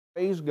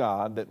Praise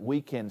God that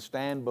we can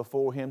stand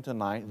before Him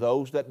tonight,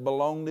 those that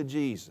belong to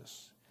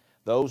Jesus,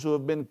 those who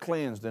have been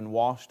cleansed and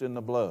washed in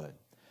the blood,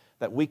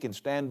 that we can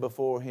stand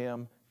before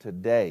Him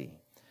today,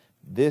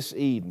 this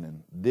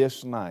evening,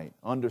 this night,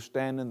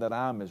 understanding that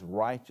I'm as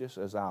righteous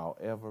as I'll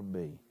ever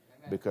be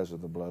because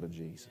of the blood of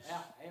Jesus.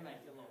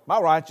 My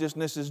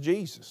righteousness is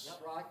Jesus.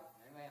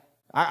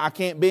 I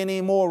can't be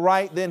any more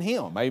right than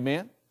Him.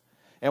 Amen.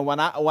 And when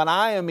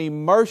I am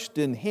immersed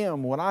in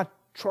Him, when I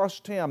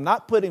trust Him,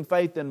 not putting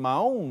faith in my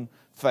own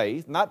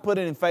faith, not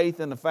putting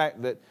faith in the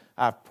fact that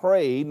I've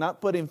prayed,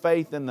 not putting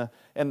faith in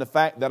the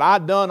fact that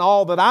I've done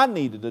all that I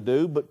needed to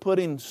do, but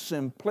putting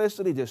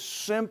simplicity,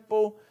 just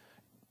simple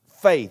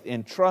faith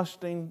in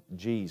trusting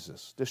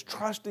Jesus. Just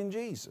trusting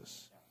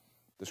Jesus.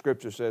 The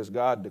Scripture says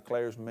God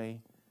declares me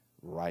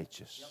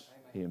righteous.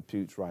 He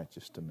imputes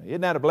righteous to me.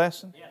 Isn't that a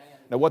blessing?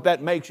 Now what that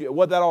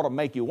ought to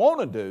make you want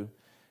to do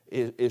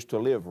is to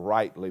live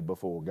rightly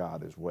before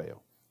God as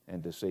well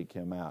and to seek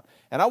Him out.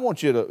 And I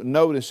want you to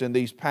notice in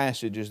these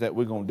passages that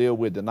we're going to deal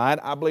with tonight,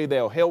 I believe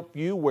they'll help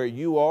you where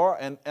you are,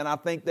 and I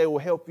think they will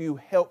help you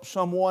help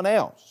someone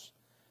else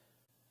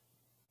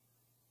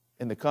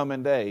in the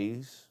coming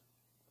days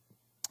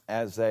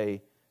as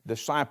a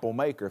disciple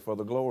maker for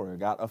the glory of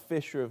God, a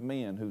fisher of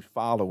men who's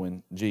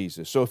following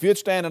Jesus. So if you'd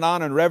stand in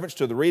honor and reverence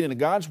to the reading of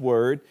God's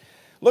Word,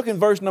 look in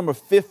verse number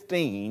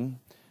 15.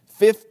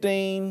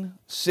 15,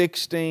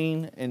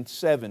 16, and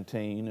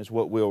 17 is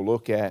what we'll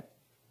look at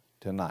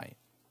tonight.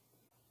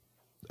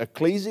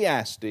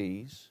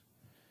 Ecclesiastes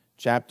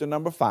chapter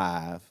number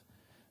 5,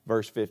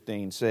 verse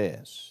 15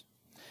 says,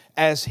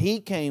 "As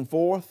he came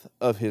forth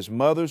of his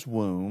mother's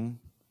womb,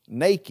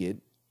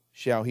 naked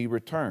shall he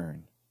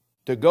return,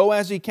 to go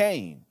as he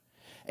came,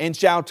 and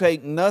shall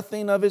take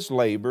nothing of his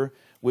labor,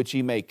 which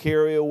he may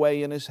carry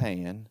away in his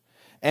hand.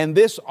 And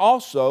this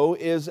also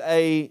is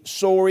a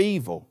sore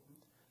evil,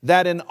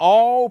 that in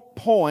all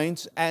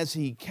points as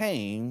he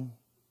came,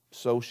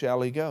 so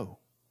shall he go.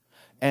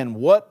 And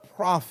what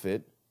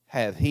profit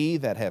hath he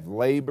that hath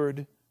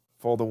labored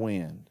for the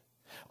wind?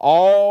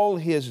 All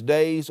his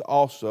days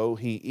also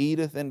he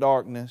eateth in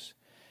darkness,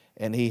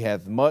 and he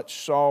hath much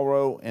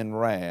sorrow and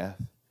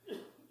wrath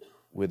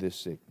with his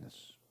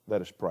sickness." Let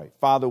us pray.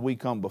 Father, we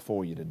come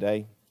before you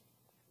today,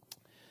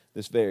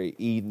 this very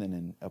evening,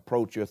 and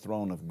approach your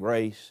throne of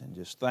grace and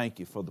just thank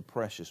you for the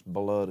precious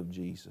blood of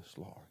Jesus,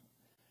 Lord.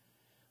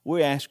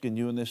 We're asking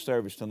you in this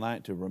service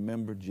tonight to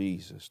remember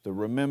Jesus, to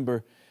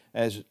remember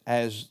as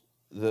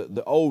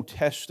the Old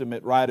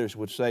Testament writers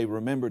would say,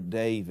 remember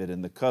David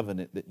and the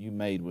covenant that you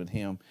made with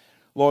him.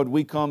 Lord,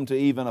 we come to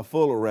even a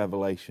fuller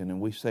revelation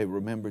and we say,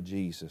 remember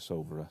Jesus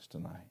over us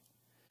tonight.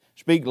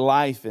 Speak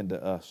life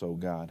into us, oh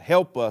God.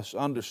 Help us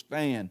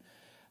understand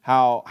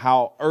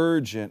how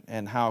urgent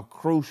and how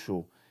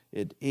crucial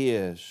it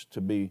is to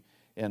be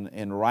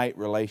in right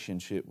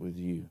relationship with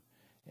you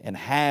and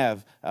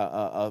have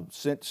a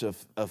sense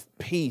of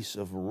peace,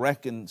 of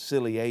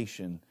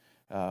reconciliation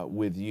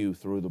with you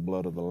through the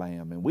blood of the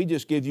Lamb. And we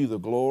just give you the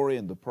glory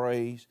and the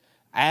praise,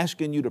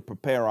 asking you to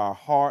prepare our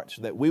hearts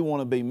that we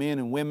want to be men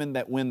and women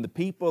that when the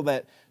people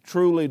that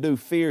truly do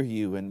fear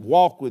you and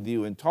walk with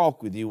you and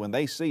talk with you, when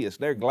they see us,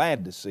 they're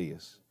glad to see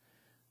us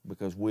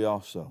because we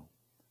also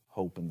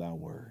hope in thy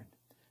word.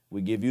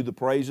 We give you the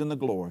praise and the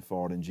glory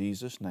for it in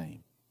Jesus'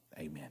 name.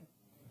 Amen.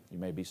 You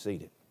may be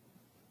seated.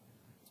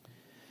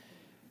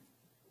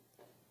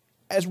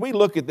 As we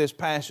look at this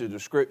passage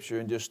of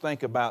Scripture and just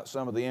think about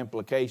some of the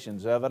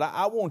implications of it,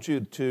 I want you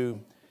to,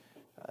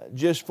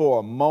 just for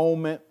a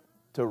moment,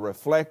 to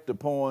reflect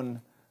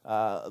upon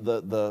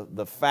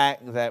the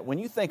fact that when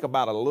you think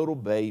about a little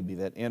baby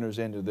that enters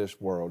into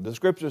this world, the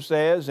Scripture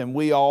says, and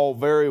we all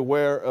very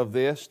aware of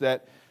this,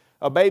 that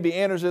a baby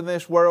enters in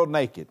this world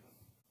naked.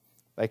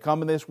 They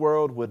come in this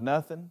world with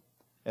nothing,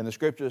 and the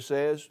Scripture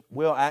says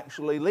we'll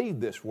actually leave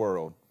this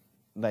world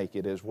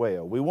naked as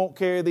well. We won't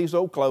carry these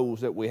old clothes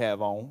that we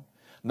have on.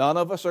 None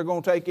of us are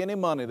going to take any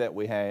money that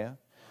we have.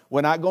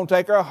 We're not going to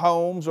take our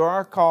homes or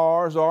our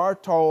cars or our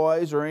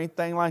toys or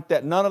anything like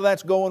that. None of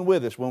that's going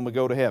with us when we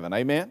go to heaven.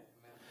 Amen?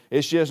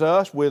 It's just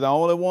us. We're the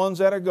only ones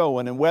that are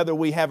going. And whether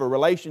we have a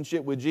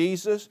relationship with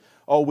Jesus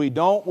or we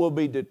don't will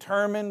be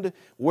determined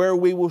where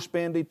we will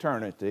spend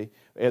eternity,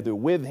 either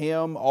with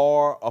Him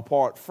or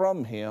apart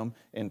from Him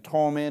in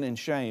torment and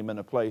shame in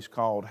a place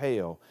called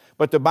hell.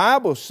 But the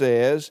Bible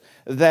says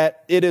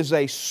that it is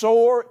a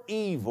sore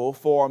evil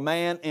for a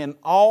man in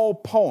all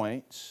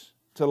points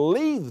to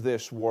leave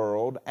this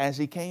world as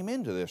he came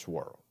into this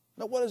world.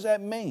 Now, what does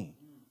that mean?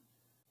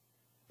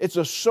 It's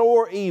a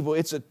sore evil.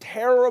 It's a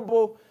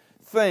terrible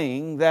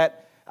thing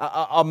that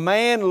a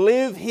man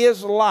live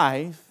his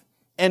life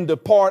and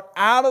depart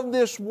out of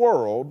this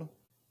world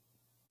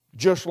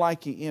just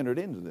like he entered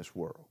into this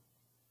world.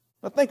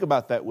 Now, think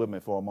about that with me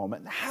for a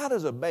moment. How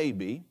does a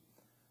baby,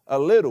 a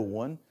little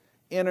one,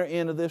 enter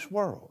into this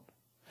world?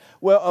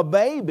 Well, a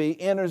baby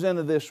enters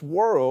into this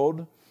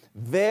world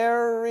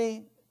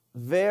very,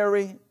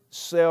 very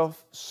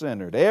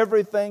self-centered.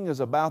 Everything is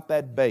about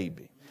that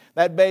baby.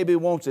 That baby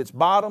wants its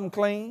bottom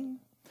clean.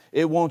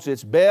 It wants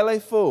its belly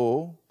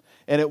full.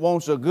 and it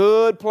wants a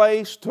good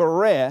place to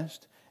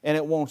rest, and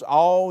it wants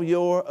all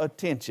your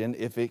attention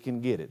if it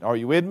can get it. Are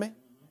you with me?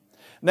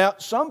 Now,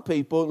 some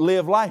people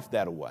live life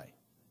that way.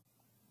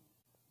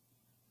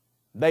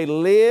 They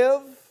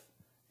live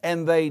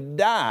and they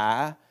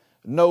die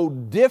no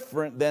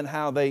different than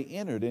how they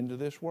entered into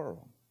this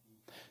world.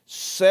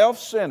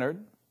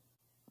 Self-centered,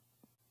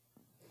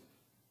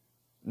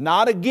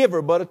 not a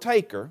giver but a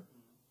taker.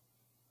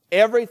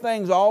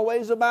 Everything's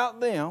always about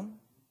them.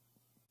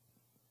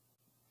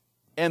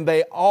 And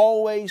they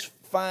always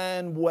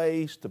find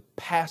ways to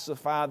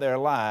pacify their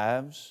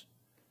lives.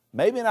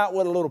 Maybe not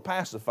with a little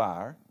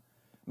pacifier.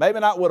 Maybe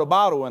not with a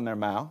bottle in their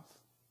mouth.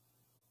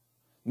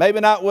 Maybe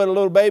not with a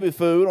little baby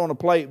food on a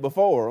plate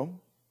before them.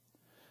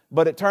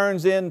 But it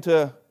turns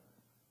into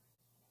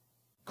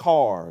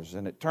cars,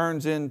 and it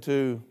turns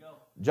into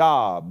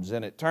jobs,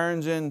 and it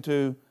turns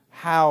into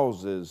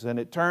houses, and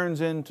it turns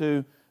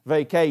into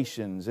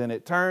vacations, and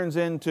it turns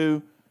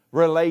into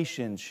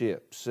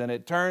relationships, and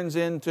it turns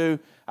into,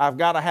 I've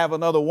got to have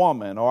another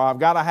woman, or I've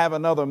got to have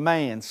another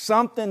man,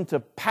 something to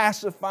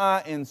pacify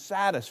and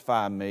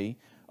satisfy me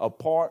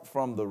apart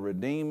from the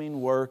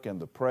redeeming work and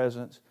the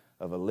presence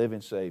of a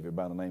living Savior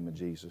by the name of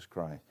Jesus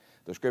Christ.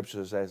 The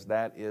Scripture says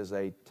that is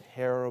a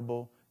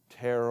terrible,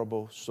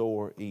 terrible,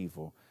 sore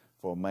evil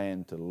for a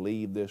man to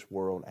leave this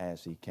world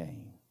as he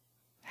came,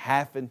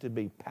 having to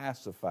be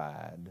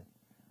pacified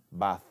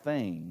by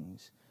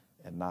things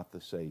and not the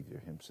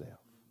Savior Himself.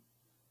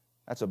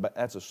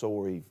 That's a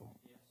sore evil.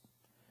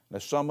 Now,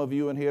 some of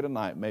you in here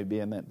tonight may be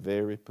in that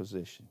very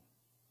position.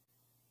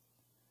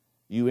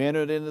 You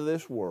entered into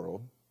this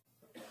world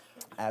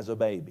as a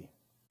baby.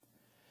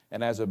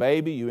 And as a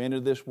baby, you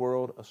entered this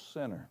world a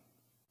sinner.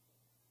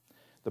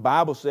 The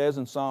Bible says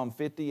in Psalm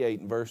 58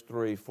 and verse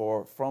 3,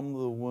 "For from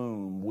the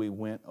womb we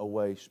went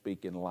away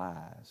speaking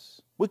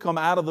lies." We come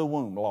out of the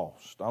womb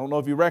lost. I don't know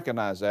if you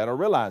recognize that or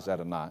realize that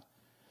or not.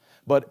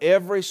 But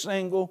every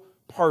single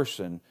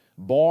person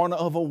born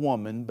of a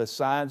woman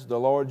besides the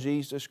Lord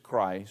Jesus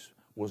Christ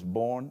was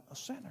born a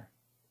sinner.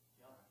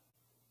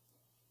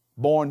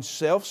 Born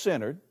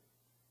self-centered,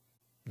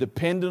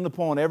 dependent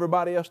upon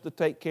everybody else to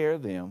take care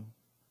of them,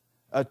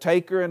 a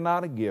taker and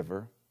not a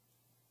giver,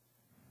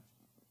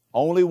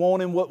 only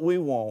wanting what we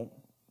want.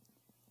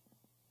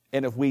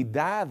 And if we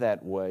die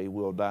that way,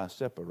 we'll die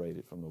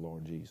separated from the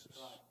Lord Jesus.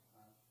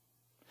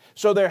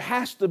 So there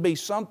has to be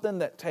something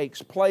that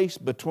takes place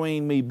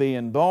between me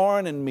being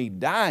born and me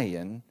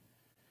dying,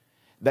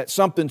 that's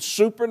something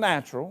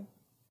supernatural,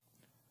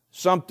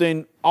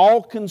 something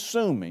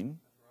all-consuming,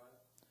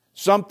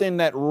 something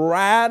that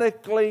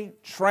radically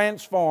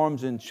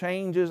transforms and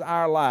changes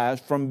our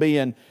lives from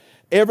being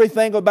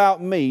everything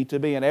about me to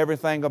being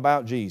everything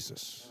about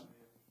Jesus.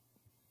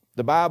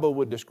 The Bible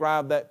would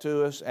describe that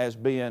to us as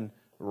being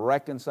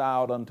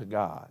reconciled unto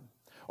God.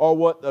 Or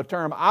what the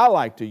term I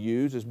like to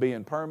use is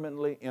being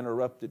permanently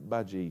interrupted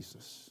by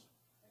Jesus.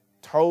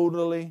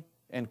 Totally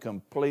and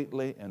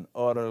completely and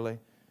utterly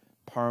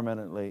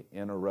permanently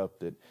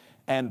interrupted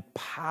and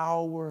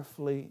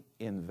powerfully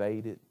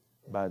invaded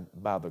by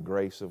the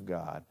grace of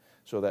God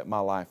so that my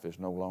life is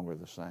no longer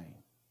the same.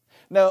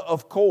 Now,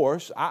 of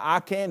course, I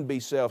can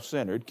be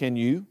self-centered. Can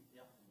you?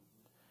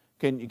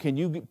 Can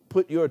you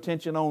put your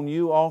attention on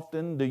you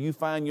often? Do you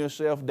find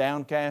yourself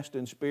downcast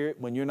in spirit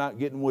when you're not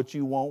getting what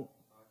you want?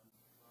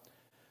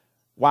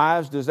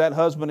 Wives, does that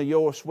husband of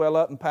yours swell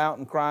up and pout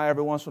and cry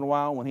every once in a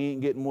while when he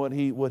ain't getting what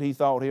he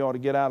thought he ought to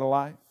get out of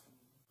life?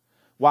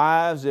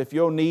 Wives, if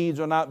your needs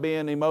are not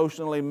being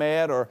emotionally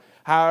met or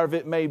however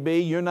it may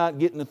be, you're not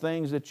getting the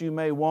things that you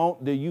may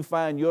want, do you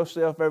find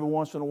yourself every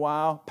once in a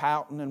while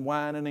pouting and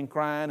whining and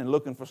crying and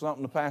looking for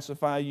something to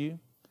pacify you?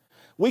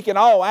 We can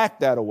all act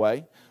that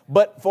way,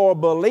 but for a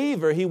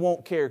believer, he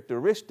won't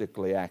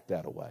characteristically act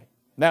that way.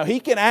 Now, he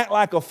can act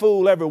like a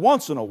fool every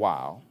once in a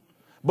while,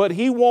 but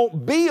he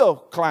won't be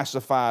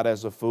classified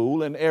as a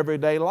fool in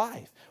everyday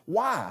life.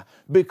 Why?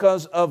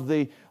 Because of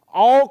the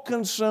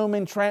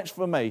all-consuming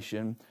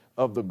transformation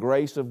of the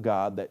grace of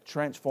God that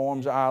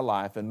transforms our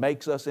life and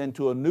makes us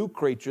into a new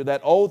creature, that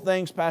old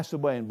things pass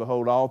away and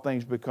behold, all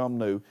things become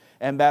new,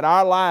 and that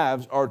our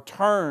lives are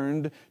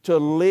turned to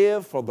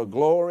live for the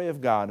glory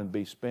of God and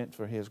be spent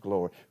for His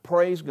glory.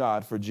 Praise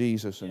God for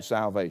Jesus and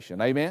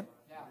salvation. Amen?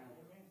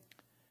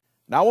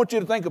 Now I want you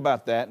to think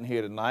about that in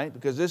here tonight,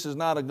 because this is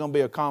not going to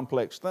be a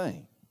complex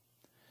thing.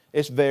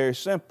 It's very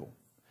simple.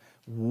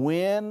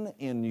 When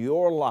in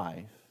your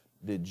life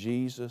did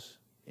Jesus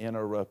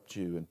interrupt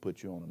you and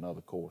put you on another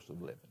course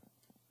of living?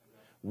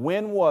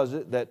 When was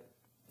it that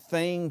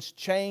things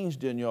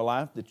changed in your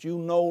life that you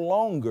no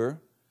longer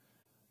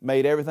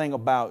made everything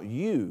about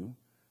you,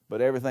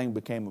 but everything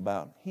became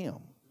about Him?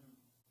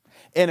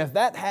 And if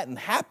that hadn't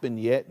happened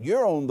yet,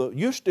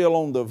 you're still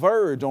on the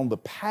verge, on the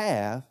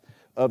path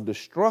of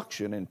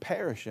destruction and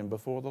perishing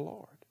before the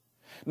Lord.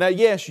 Now,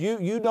 yes,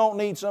 you don't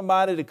need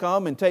somebody to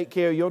come and take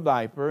care of your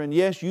diaper, and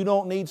yes, you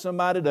don't need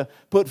somebody to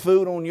put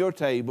food on your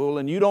table,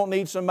 and you don't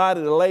need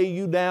somebody to lay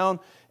you down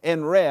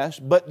and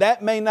rest, but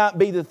that may not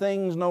be the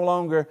things no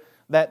longer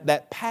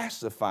that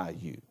pacify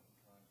you.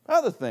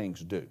 Other things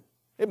do.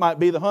 It might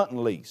be the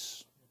hunting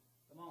lease.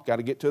 Got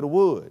to get to the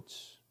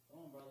woods.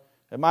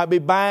 It might be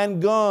buying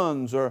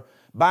guns or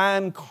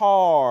buying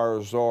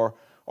cars or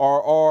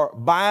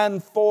buying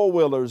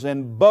four-wheelers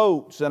and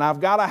boats, and I've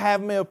got to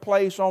have me a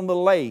place on the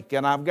lake,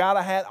 and I've got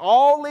to have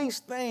all these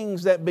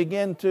things that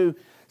begin to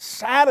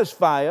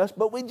satisfy us,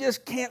 but we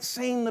just can't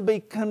seem to be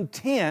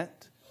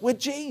content with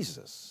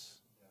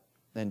Jesus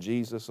than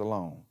Jesus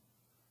alone.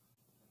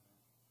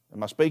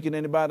 Am I speaking to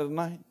anybody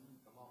tonight?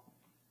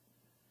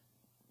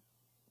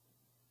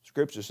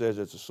 Scripture says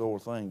it's a sore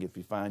thing if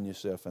you find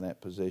yourself in that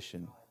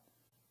position,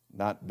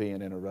 not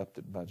being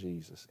interrupted by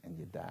Jesus, and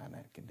you die in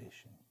that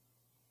condition.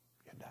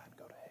 You die and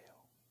go to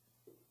hell.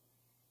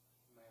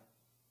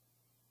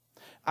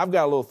 I've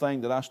got a little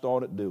thing that I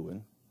started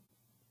doing.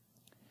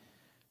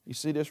 You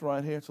see this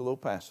right here? It's a little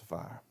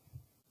pacifier.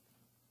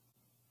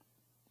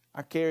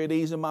 I carry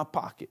these in my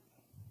pocket.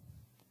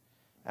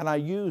 And I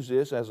use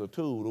this as a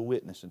tool to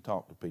witness and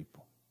talk to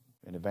people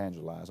and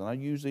evangelize. And I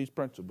use these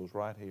principles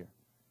right here.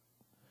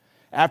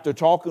 After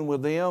talking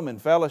with them and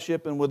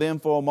fellowshipping with them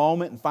for a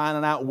moment and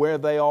finding out where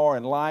they are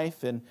in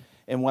life, and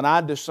when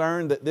I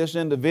discern that this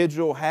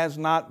individual has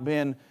not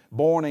been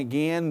born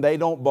again, they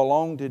don't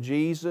belong to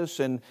Jesus,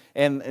 and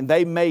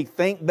they may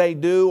think they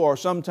do, or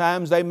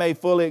sometimes they may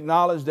fully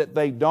acknowledge that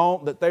they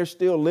don't, that they're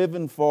still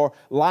living for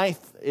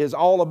life is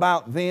all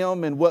about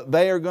them and what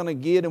they are going to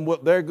get and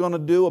what they're going to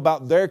do,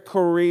 about their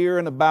career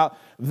and about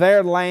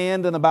their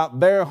land and about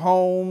their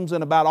homes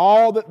and about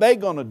all that they're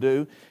going to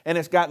do, and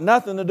it's got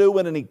nothing to do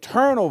with an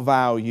eternal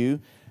value.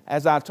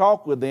 As I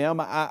talk with them,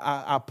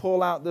 I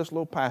pull out this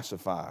little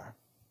pacifier.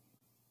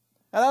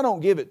 And I don't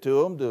give it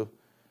to them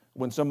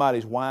when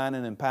somebody's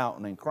whining and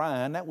pouting and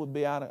crying. That would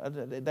be out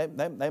of,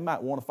 they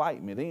might want to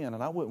fight me then,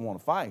 and I wouldn't want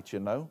to fight, you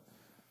know.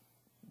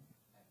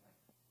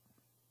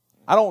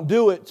 I don't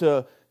do it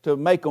to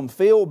make them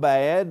feel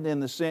bad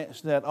in the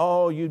sense that,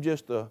 oh, you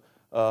just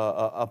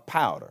a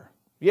pouter.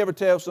 You ever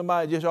tell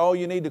somebody just, oh,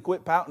 you need to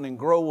quit pouting and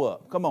grow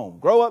up? Come on,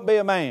 grow up and be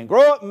a man.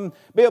 Grow up and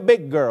be a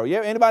big girl.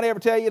 Anybody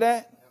ever tell you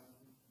that?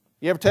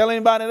 You ever tell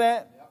anybody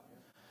that?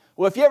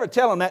 Well, if you ever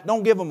tell them that,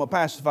 don't give them a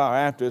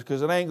pacifier after this,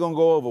 because it ain't going to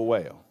go over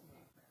well.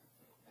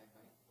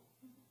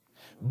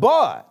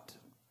 But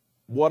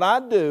what I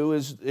do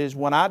is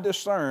when I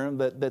discern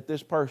that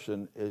this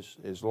person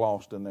is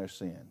lost in their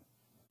sin,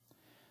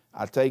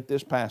 I take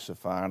this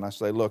pacifier and I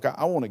say, look,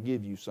 I want to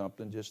give you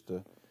something just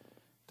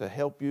to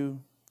help you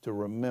to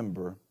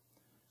remember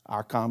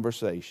our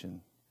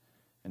conversation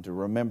and to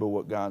remember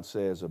what God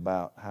says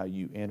about how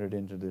you entered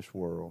into this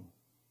world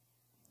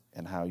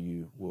and how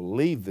you will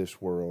leave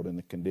this world in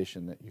the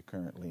condition that you're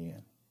currently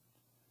in.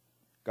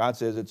 God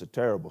says it's a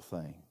terrible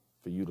thing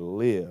for you to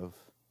live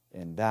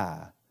and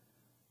die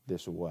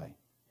this way.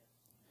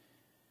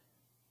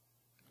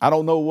 I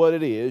don't know what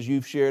it is.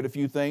 You've shared a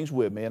few things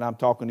with me, and I'm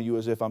talking to you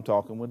as if I'm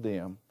talking with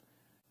them.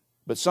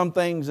 But some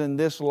things in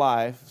this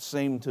life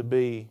seem to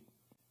be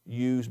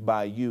used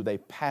by you. They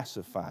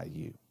pacify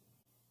you.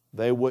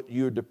 They're what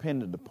you're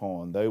dependent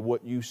upon. They're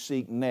what you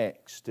seek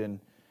next. And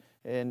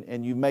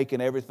you're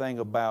making everything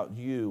about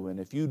you. And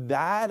if you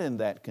died in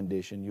that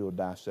condition, you'll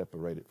die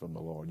separated from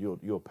the Lord.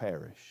 You'll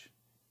perish.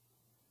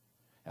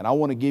 And I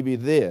want to give you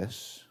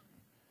this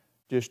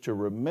just to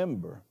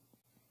remember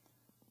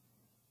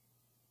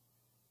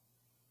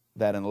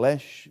that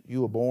unless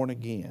you are born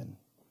again,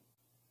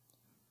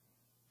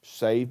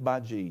 saved by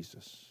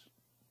Jesus,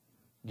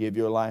 give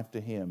your life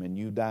to Him, and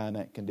you die in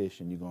that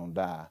condition, you're going to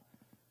die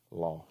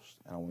lost.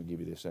 And I want to give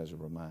you this as a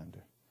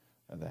reminder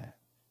of that.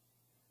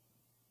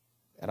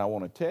 And I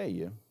want to tell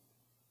you,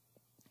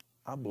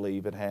 I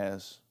believe it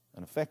has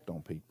an effect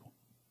on people.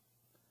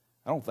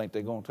 I don't think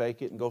they're going to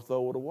take it and go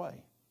throw it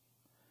away.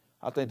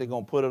 I think they're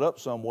going to put it up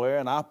somewhere,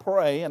 and I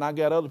pray, and I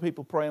got other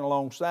people praying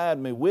alongside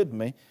me, with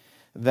me,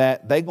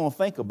 that they're going to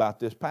think about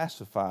this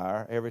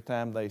pacifier every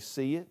time they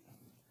see it,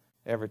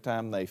 every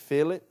time they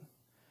feel it,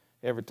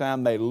 every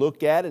time they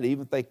look at it,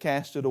 even if they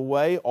cast it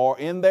away, or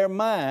in their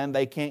mind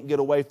they can't get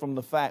away from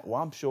the fact,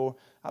 well, I'm sure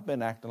I've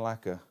been acting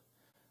like a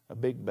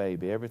big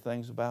baby.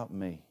 Everything's about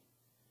me.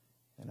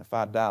 And if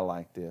I die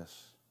like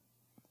this,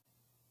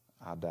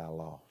 I'll die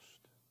lost.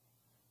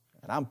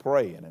 And I'm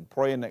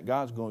praying that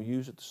God's going to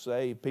use it to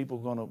save. People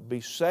are going to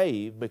be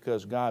saved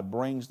because God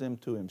brings them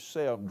to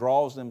Himself,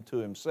 draws them to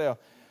Himself,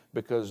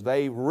 because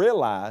they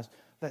realize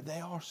that they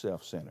are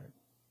self-centered.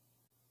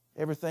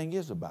 Everything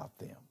is about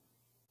them.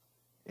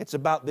 It's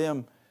about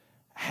them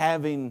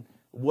having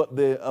what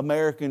the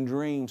American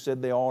dream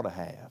said they ought to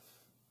have.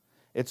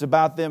 It's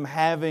about them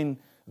having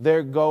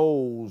their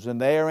goals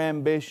and their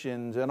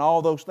ambitions and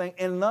all those things.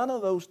 And none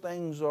of those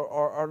things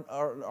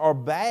are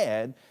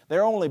bad.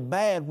 They're only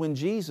bad when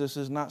Jesus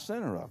is not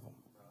center of them.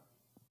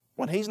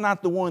 When He's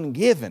not the one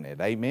giving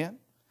it, amen?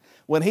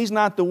 When He's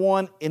not the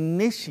one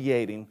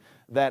initiating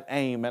that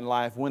aim in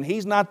life, when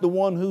He's not the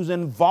one who's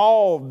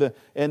involved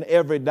in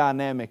every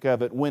dynamic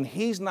of it, when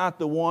He's not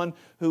the one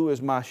who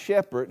is my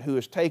shepherd, who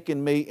has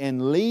taken me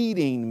and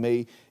leading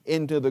me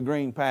into the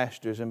green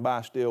pastures and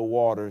by still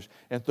waters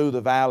and through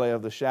the valley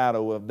of the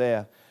shadow of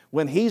death,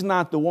 when He's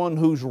not the one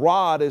whose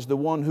rod is the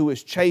one who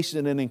is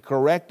chastening and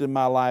correcting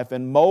my life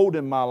and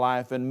molding my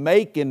life and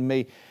making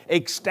me,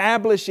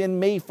 establishing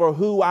me for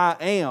who I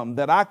am,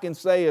 that I can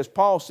say, as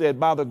Paul said,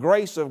 by the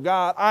grace of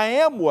God, I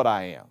am what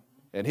I am.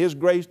 And His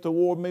grace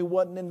toward me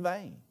wasn't in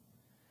vain.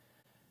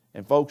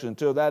 And folks,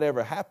 until that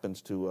ever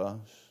happens to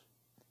us,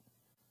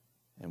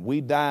 and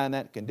we die in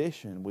that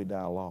condition, we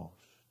die lost.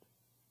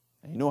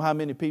 And you know how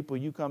many people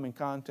you come in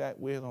contact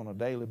with on a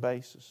daily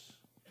basis?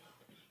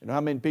 You know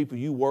how many people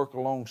you work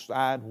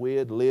alongside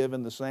with, live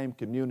in the same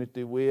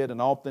community with, and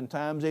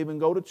oftentimes even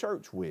go to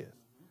church with,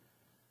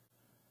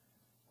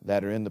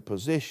 that are in the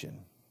position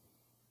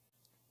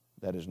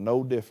that is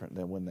no different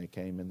than when they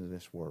came into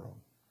this world.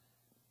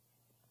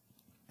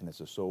 And it's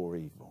a sore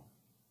evil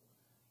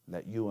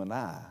that you and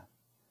I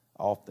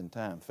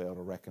oftentimes fail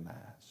to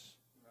recognize.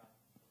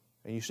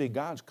 And you see,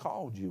 God's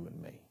called you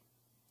and me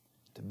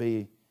to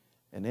be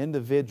an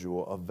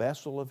individual, a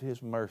vessel of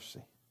His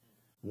mercy,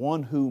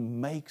 one who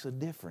makes a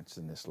difference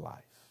in this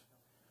life,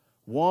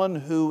 one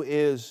who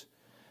is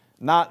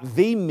not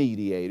the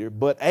mediator,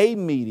 but a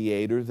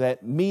mediator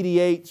that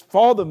mediates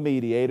for the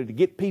mediator to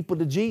get people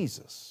to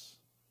Jesus,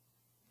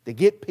 to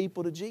get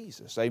people to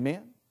Jesus.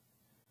 Amen?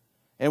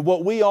 And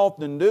what we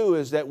often do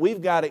is that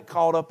we've got it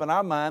caught up in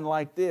our mind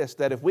like this,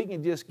 that if we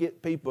can just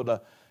get people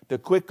to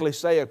quickly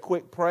say a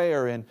quick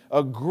prayer and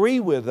agree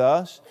with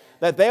us,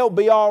 that they'll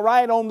be all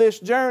right on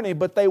this journey,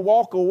 but they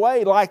walk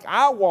away like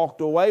I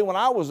walked away when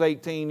I was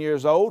 18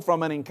 years old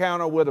from an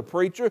encounter with a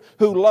preacher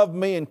who loved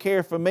me and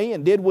cared for me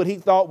and did what he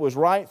thought was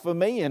right for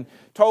me and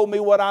told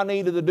me what I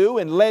needed to do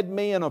and led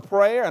me in a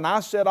prayer, and I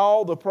said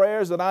all the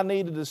prayers that I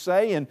needed to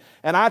say, and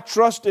I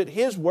trusted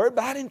his word,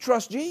 but I didn't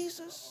trust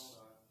Jesus.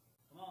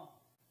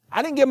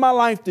 I didn't give my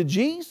life to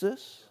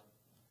Jesus.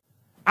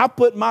 I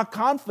put my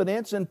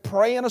confidence in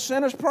praying a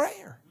sinner's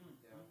prayer.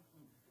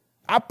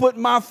 I put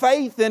my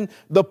faith in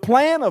the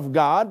plan of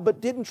God, but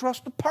didn't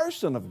trust the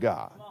person of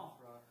God.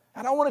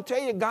 And I want to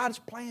tell you, God's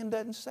plan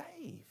doesn't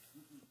save.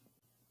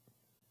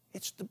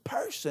 It's the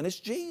person. It's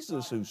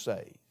Jesus who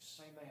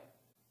saves.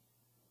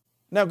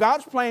 Now,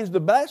 God's plan is the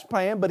best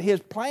plan, but His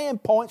plan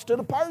points to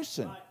the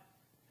person.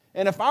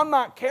 And if I'm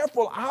not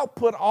careful, I'll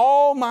put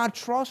all my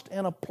trust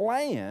in a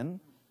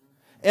plan,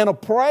 in a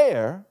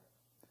prayer,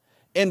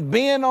 and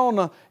being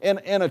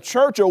in a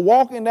church or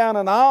walking down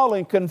an aisle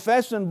and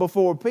confessing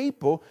before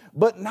people,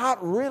 but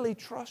not really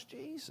trust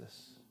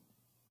Jesus.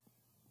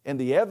 And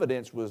the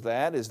evidence was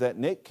that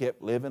Nick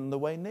kept living the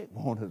way Nick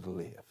wanted to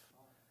live.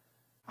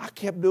 I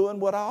kept doing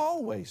what I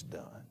always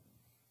done.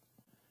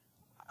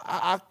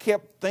 I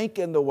kept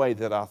thinking the way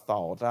that I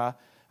thought.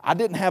 I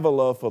didn't have a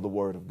love for the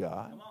Word of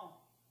God.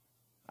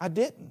 I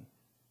didn't.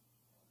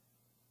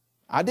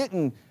 I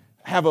didn't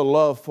have a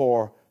love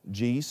for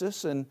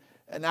Jesus, and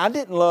I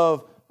didn't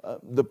love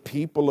the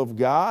people of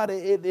God.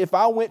 If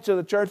I went to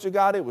the church of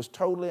God, it was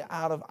totally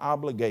out of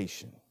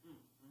obligation,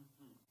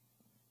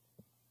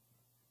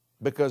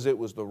 because it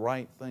was the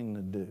right thing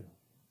to do.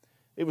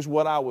 It was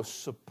what I was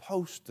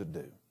supposed to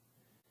do.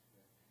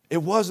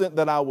 It wasn't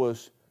that I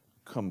was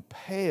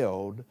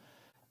compelled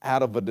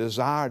out of a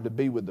desire to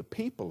be with the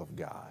people of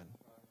God,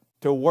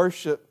 to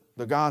worship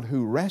the God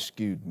who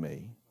rescued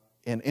me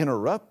and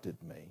interrupted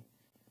me.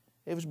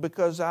 It was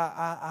because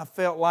I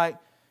felt like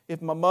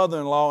if my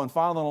mother-in-law and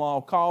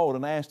father-in-law called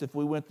and asked if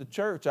we went to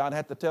church, I'd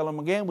have to tell them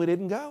again we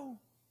didn't go.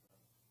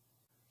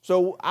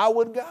 So I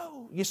would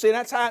go. You see,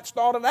 that's how it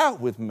started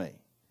out with me.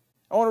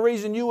 The only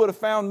reason you would have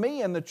found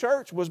me in the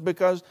church was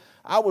because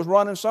I was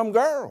running some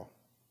girl.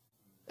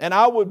 And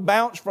I would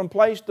bounce from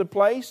place to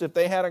place. If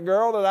they had a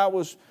girl that I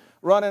was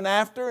running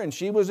after and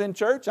she was in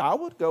church, I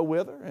would go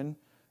with her.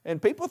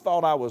 And people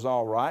thought I was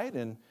all right.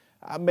 And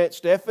I met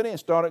Stephanie and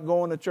started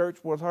going to church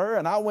with her.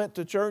 And I went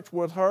to church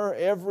with her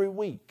every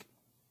week.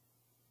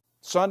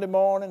 Sunday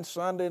morning,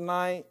 Sunday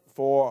night,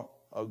 for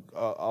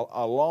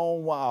a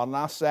long while. And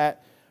I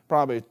sat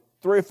probably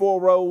 3 or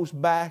 4 rows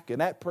back,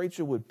 and that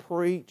preacher would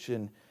preach,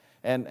 and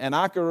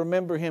I could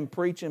remember him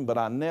preaching, but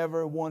I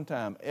never one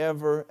time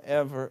ever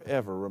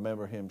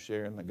remember him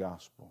sharing the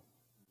gospel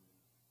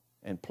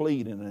and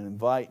pleading and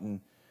inviting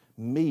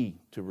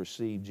me to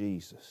receive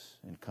Jesus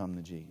and come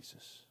to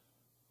Jesus.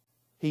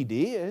 He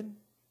did.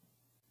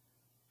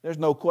 There's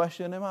no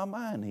question in my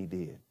mind he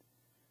did.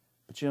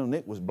 But you know,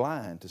 Nick was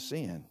blind to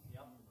sin.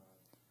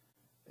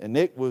 And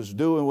Nick was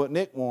doing what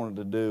Nick wanted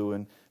to do.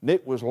 And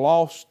Nick was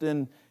lost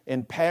and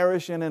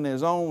perishing in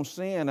his own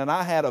sin. And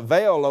I had a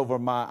veil over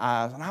my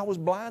eyes. And I was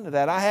blind to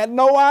that. I had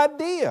no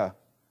idea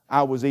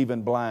I was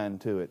even blind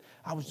to it.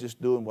 I was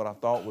just doing what I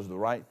thought was the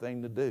right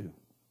thing to do.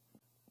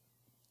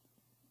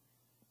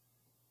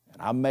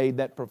 And I made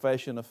that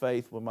profession of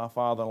faith with my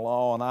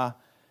father-in-law. And I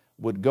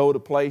would go to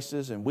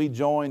places, and we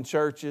joined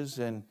churches,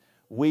 and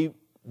we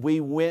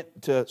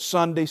went to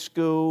Sunday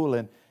school,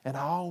 and I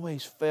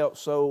always felt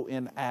so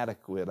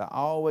inadequate. I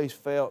always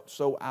felt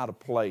so out of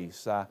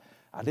place. I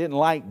didn't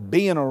like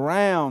being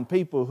around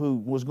people who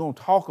was going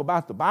to talk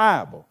about the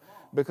Bible.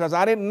 because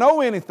I didn't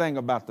know anything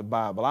about the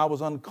Bible. I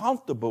was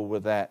uncomfortable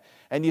with that.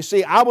 And you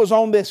see, I was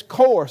on this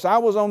course. I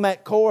was on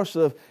that course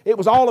of, it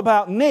was all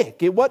about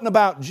Nick. It wasn't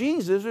about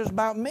Jesus, it was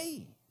about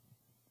me.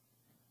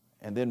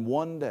 And then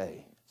one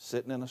day,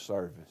 sitting in a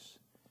service,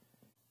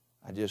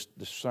 I just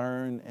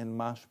discerned in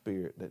my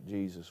spirit that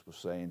Jesus was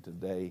saying,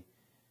 today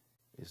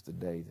is the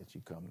day that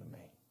you come to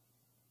me.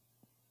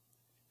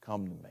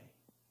 Come to me.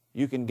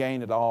 You can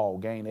gain it all,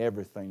 gain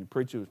everything. The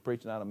preacher was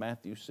preaching out of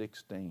Matthew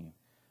 16.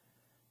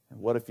 And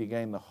what if you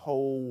gain the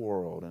whole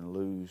world and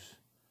lose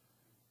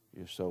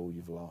your soul?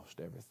 You've lost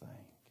everything.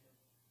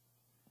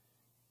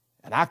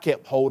 And I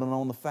kept holding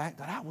on the fact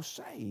that I was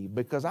saved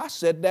because I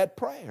said that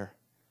prayer.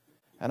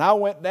 And I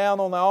went down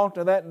on the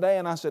altar that day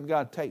and I said,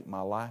 God, take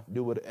my life.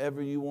 Do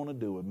whatever you want to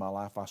do with my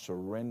life. I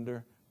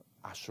surrender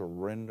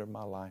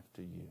my life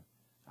to you.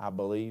 I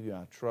believe you.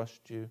 I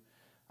trust you.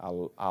 I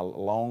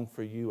long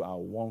for you. I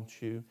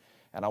want you.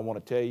 And I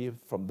want to tell you,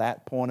 from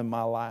that point in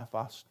my life,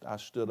 I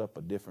stood up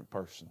a different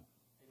person.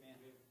 Amen.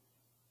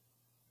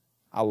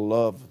 I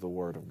love the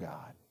Word of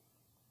God.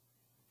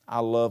 I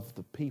love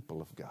the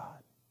people of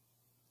God.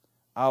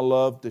 I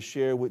love to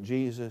share what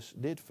Jesus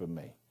did for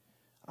me.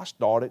 I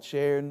started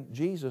sharing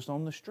Jesus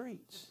on the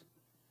streets.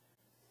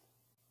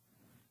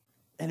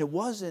 And it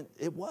wasn't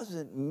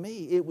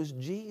me. It was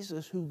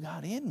Jesus who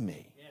got in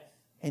me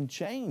and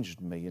changed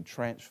me and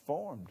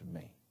transformed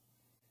me.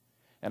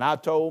 And I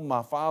told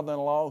my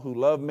father-in-law, who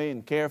loved me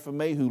and cared for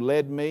me, who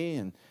led me,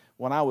 and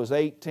when I was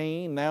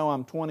 18, now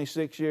I'm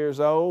 26 years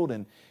old,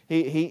 and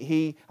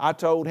I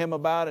told him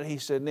about it. He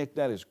said, Nick,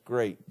 that is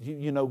great.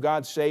 You know,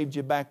 God saved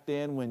you back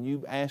then when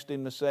you asked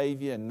Him to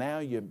save you, and now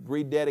you've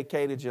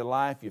rededicated your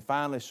life. You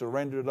finally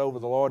surrendered it over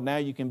to the Lord. Now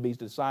you can be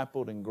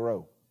discipled and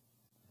grow.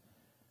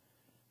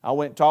 I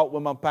went and talked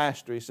with my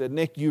pastor. He said,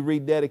 Nick, you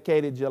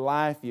rededicated your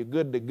life. You're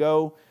good to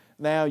go.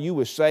 Now you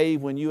were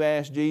saved when you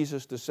asked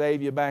Jesus to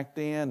save you back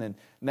then, and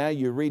now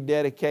you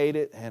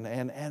rededicated. And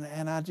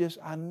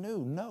I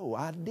knew, no,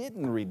 I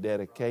didn't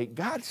rededicate.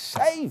 God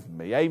saved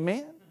me.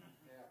 Amen.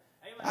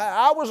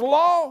 I was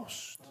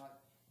lost.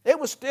 It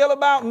was still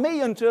about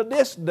me until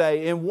this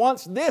day. And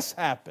once this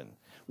happened,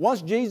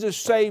 once Jesus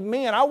saved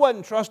me, and I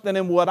wasn't trusting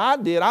in what I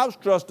did, I was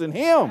trusting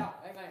Him.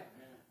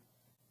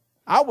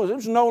 It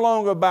was no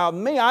longer about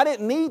me. I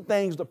didn't need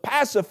things to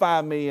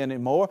pacify me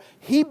anymore.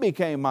 He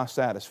became my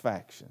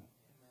satisfaction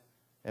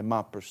and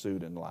my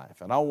pursuit in life.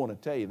 And I want to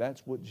tell you,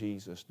 that's what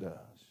Jesus does.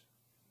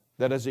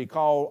 That does He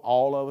call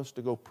all of us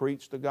to go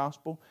preach the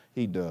gospel?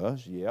 He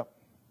does, yep.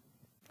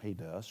 He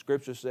does.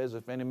 Scripture says,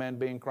 if any man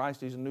be in Christ,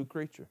 he's a new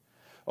creature.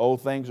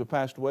 Old things are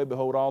passed away,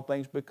 behold, all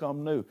things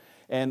become new.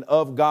 And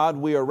of God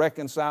we are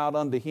reconciled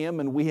unto Him,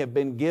 and we have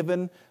been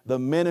given the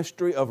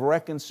ministry of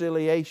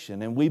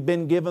reconciliation. And we've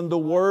been given the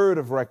word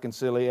of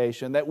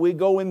reconciliation, that we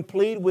go and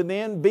plead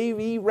within, be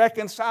ye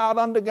reconciled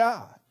unto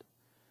God.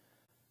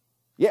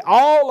 Yeah,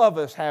 all of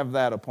us have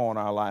that upon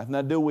our life.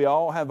 Now, do we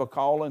all have a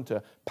calling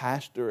to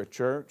pastor a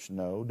church?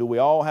 No. Do we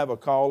all have a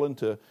calling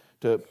to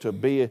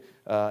be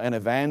an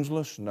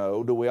evangelist?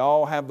 No. Do we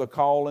all have the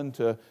calling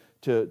to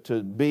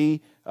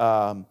be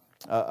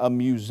a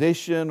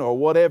musician or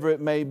whatever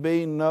it may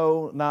be?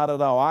 No, not at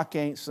all. I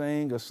can't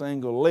sing a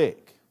single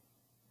lick.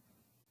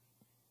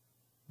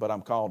 But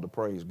I'm called to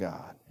praise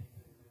God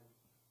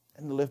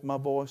and to lift my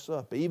voice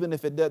up, even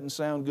if it doesn't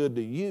sound good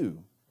to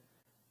you,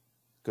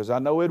 because I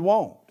know it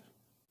won't.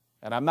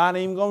 And I'm not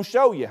even going to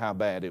show you how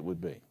bad it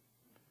would be.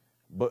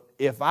 But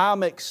if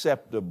I'm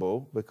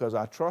acceptable because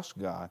I trust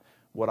God,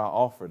 what I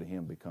offer to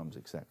Him becomes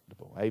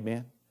acceptable.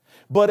 Amen?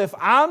 But if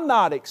I'm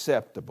not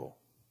acceptable,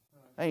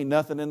 ain't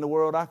nothing in the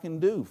world I can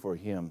do for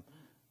Him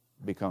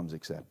becomes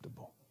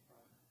acceptable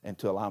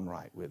until I'm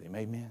right with Him.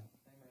 Amen?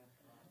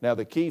 Now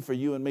the key for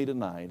you and me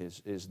tonight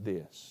is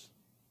this.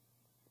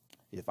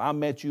 If I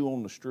met you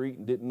on the street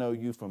and didn't know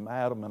you from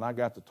Adam, and I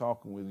got to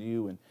talking with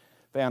you and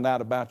found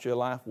out about your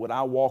life, would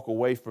I walk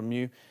away from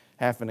you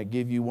having to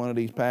give you one of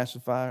these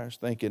pacifiers,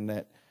 thinking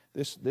that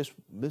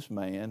this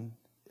man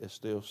is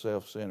still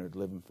self-centered,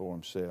 living for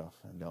himself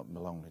and don't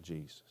belong to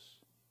Jesus?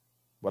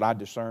 Would I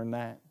discern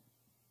that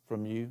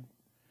from you?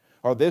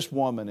 Or this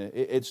woman,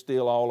 it's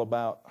still all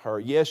about her.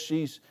 Yes,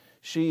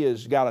 she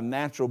has got a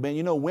natural being.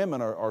 You know,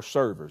 women are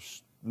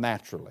servers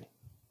naturally.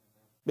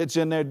 It's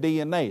in their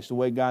DNA. It's the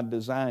way God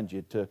designed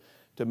you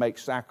to make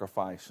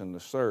sacrifice and to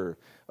serve.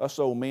 Us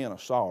old men are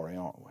sorry,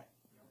 aren't we?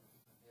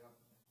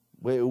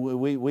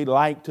 We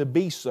like to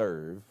be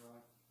served.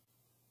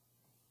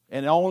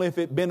 And only if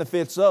it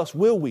benefits us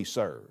will we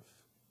serve.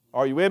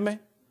 Are you with me?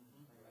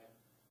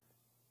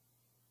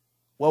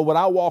 Well, would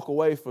I walk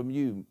away from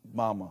you,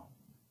 mama,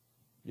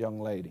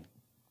 young lady,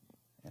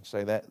 and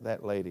say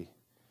that lady,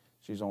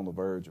 she's on the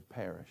verge of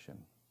perishing,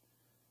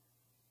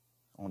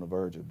 on the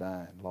verge of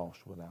dying,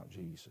 lost without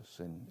Jesus?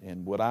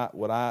 And would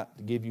I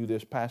give you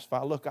this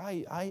pacifier? Look,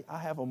 I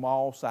have them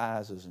all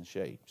sizes and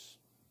shapes.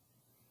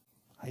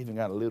 I even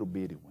got a little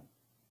bitty one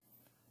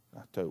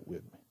I tote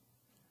with me.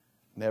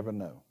 Never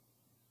know.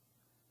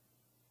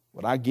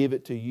 Would I give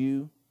it to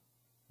you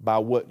by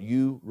what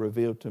you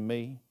revealed to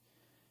me?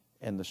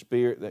 and the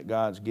Spirit that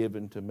God's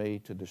given to me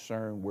to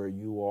discern where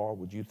you are,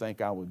 would you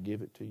think I would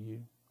give it to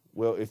you?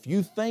 Well, if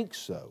you think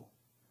so,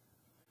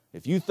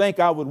 if you think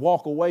I would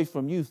walk away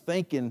from you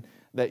thinking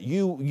that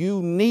you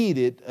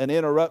needed an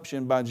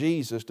interruption by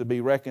Jesus to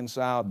be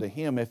reconciled to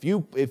Him, if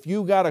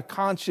you got a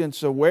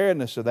conscious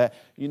awareness of that,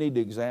 you need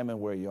to examine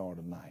where you are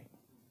tonight.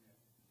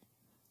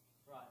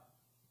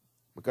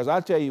 Because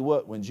I tell you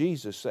what, when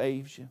Jesus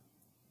saves you,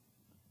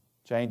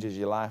 changes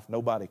your life,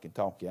 nobody can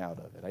talk you out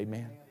of it.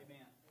 Amen?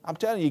 I'm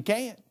telling you, you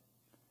can't.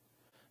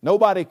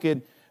 Nobody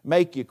can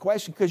make you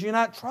question because you're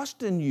not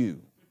trusting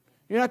you.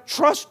 You're not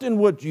trusting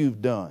what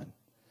you've done.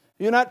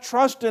 You're not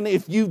trusting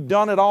if you've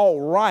done it all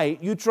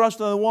right. You trust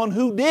in the one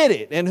who did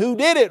it and who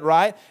did it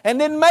right and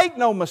didn't make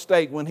no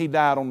mistake when He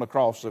died on the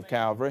cross of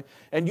Calvary.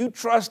 And you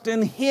trust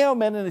in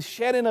Him and in the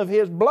shedding of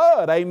His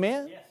blood.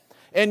 Amen? Yes.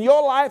 And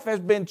your life has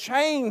been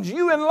changed.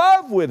 You're in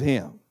love with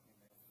Him.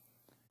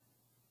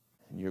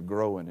 And you're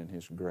growing in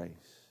His grace.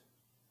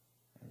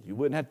 You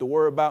wouldn't have to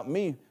worry about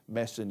me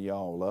messing you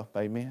all up.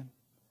 Amen?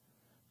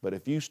 But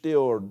if you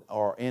still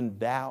are in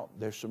doubt,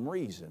 there's some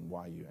reason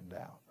why you're in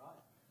doubt.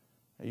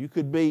 You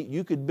could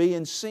be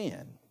in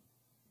sin.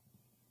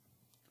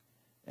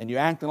 And you're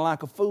acting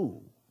like a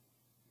fool.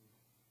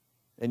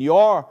 And you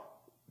are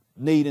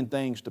needing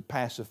things to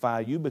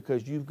pacify you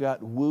because you've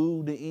got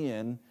wooed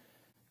in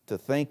to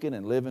thinking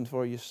and living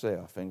for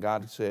yourself. And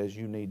God says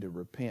you need to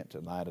repent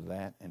tonight of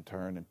that and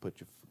turn and put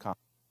your conscience.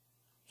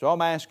 So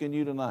I'm asking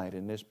you tonight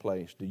in this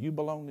place, do you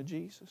belong to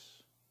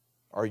Jesus?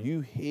 Are you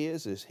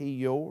His? Is He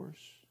yours?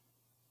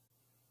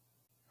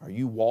 Are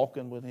you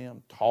walking with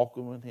Him,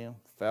 talking with Him,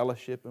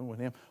 fellowshipping with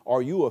Him?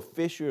 Are you a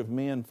fisher of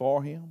men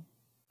for Him?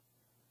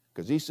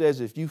 Because He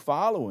says if you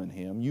following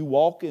Him, you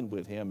walking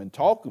with Him and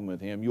talking with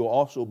Him, you'll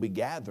also be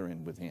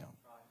gathering with Him.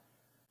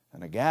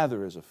 And a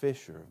gatherer is a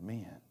fisher of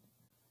men,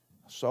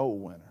 a soul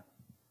winner,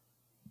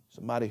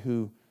 somebody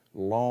who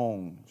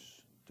longs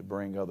to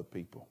bring other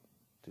people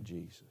to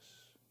Jesus.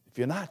 If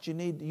you're not,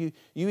 you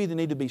either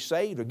need to be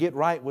saved or get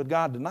right with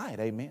God tonight.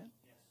 Amen?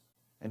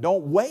 And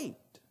don't wait.